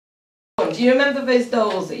Dawn, do you remember those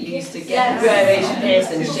dolls that you used to get? Graduation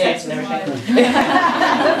piss and shit and everything.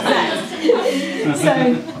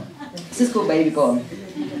 So, this is called Baby Born.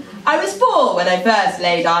 I was 4 when I first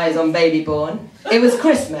laid eyes on Baby Born. It was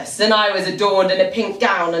Christmas and I was adorned in a pink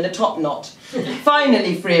gown and a top knot.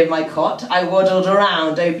 Finally free of my cot, I waddled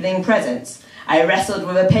around opening presents. I wrestled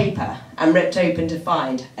with a paper and ripped open to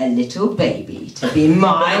find a little baby to be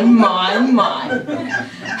mine, mine, mine.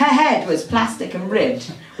 Her head was plastic and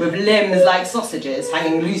ribbed, with limbs like sausages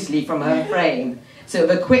hanging loosely from her frame. So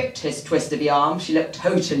with a quick twist of the arm, she looked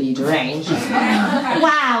totally deranged.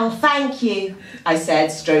 Wow, thank you, I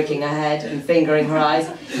said, stroking her head and fingering her eyes.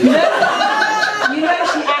 You know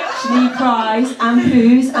she actually cries and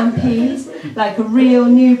poos and pees like a real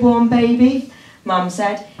newborn baby. Mum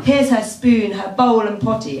said, here's her spoon, her bowl and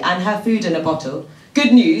potty, and her food in a bottle.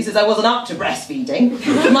 Good news, as I wasn't up to breastfeeding.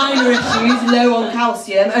 Minor issues, low on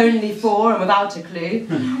calcium, only 4 and without a clue.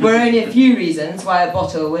 Were only a few reasons why a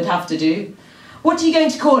bottle would have to do. What are you going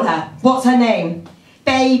to call her? What's her name?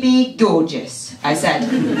 Baby Gorgeous, I said.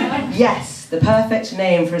 Yes, the perfect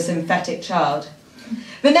name for a synthetic child.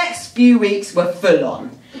 The next few weeks were full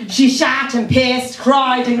on. She shat and pissed,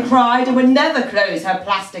 cried and would never close her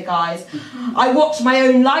plastic eyes. I watched my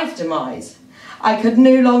own life demise. I could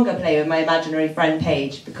no longer play with my imaginary friend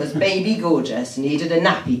Paige because Baby Gorgeous needed a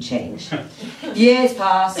nappy change. Years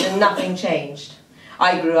passed and nothing changed.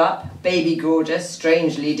 I grew up, Baby Gorgeous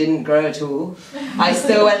strangely didn't grow at all. I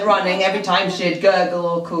still went running every time she'd gurgle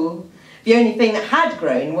or coo. The only thing that had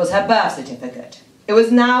grown was her birth certificate. It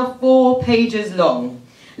was now 4 pages long,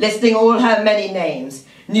 listing all her many names.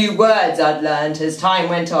 New words I'd learned as time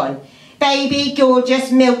went on. Baby,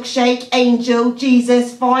 Gorgeous, Milkshake, Angel,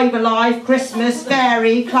 Jesus, 5 Alive, Christmas,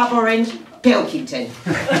 Fairy, Club Orange, Pilkington.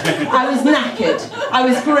 I was knackered, I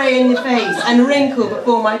was grey in the face and wrinkled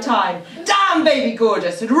before my time. Damn, Baby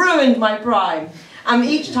Gorgeous had ruined my prime. And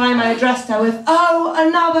each time I addressed her with, oh,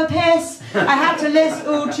 another piss, I had to list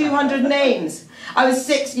all 200 names. I was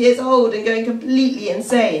 6 years old and going completely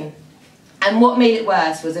insane. And what made it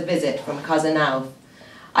worse was a visit from Cousin Alf.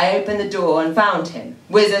 I opened the door and found him,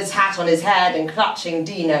 wizard's hat on his head and clutching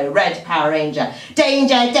Dino, red Power Ranger.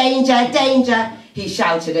 Danger, danger, danger! He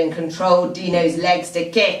shouted and controlled Dino's legs to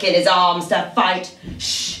kick and his arms to fight.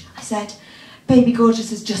 Shh, I said. Baby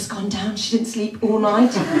Gorgeous has just gone down. She didn't sleep all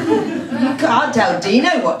night. You can't tell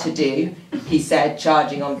Dino what to do, he said,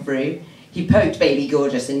 charging on through. He poked Baby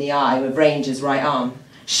Gorgeous in the eye with Ranger's right arm.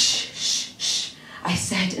 Shh, shh, shh, I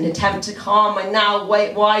said in an attempt to calm my now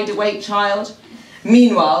wide-awake child.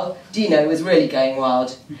 Meanwhile, Dino was really going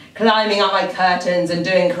wild, climbing up my curtains and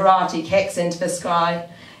doing karate kicks into the sky.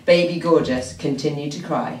 Baby Gorgeous continued to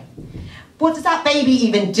cry. What does that baby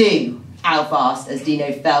even do? Alf asked as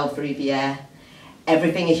Dino fell through the air.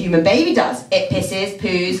 Everything a human baby does. It pisses,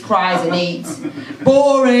 poos, cries and eats.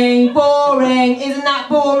 Boring, boring, isn't that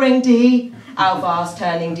boring, Dee? Alf asked,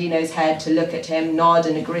 turning Dino's head to look at him, nod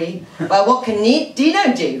and agree. Well, what can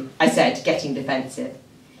Dino do? I said, getting defensive.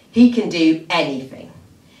 He can do anything.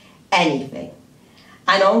 Anything.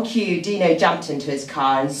 And on cue, Dino jumped into his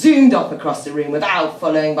car and zoomed off across the room with Alf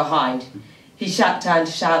following behind. He turned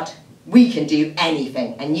to shout, we can do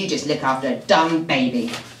anything, and you just look after a dumb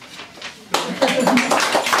baby.